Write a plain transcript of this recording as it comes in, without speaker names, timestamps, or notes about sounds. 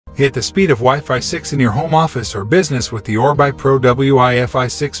Get the speed of Wi-Fi 6 in your home office or business with the Orbi Pro Wi-Fi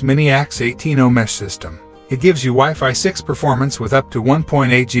 6 Mini AX1800 mesh system. It gives you Wi-Fi 6 performance with up to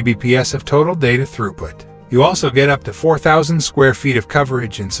 1.8 Gbps of total data throughput. You also get up to 4,000 square feet of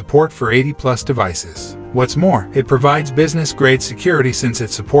coverage and support for 80+ devices. What's more, it provides business-grade security since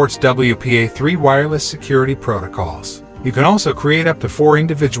it supports WPA3 wireless security protocols. You can also create up to 4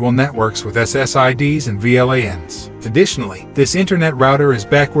 individual networks with SSIDs and VLANs. Additionally, this internet router is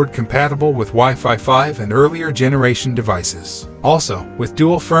backward compatible with Wi-Fi 5 and earlier generation devices. Also, with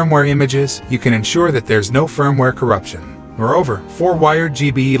dual firmware images, you can ensure that there's no firmware corruption. Moreover, 4 wired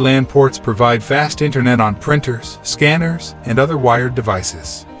GBE LAN ports provide fast internet on printers, scanners, and other wired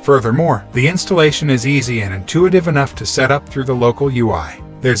devices. Furthermore, the installation is easy and intuitive enough to set up through the local UI.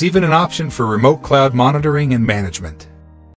 There's even an option for remote cloud monitoring and management.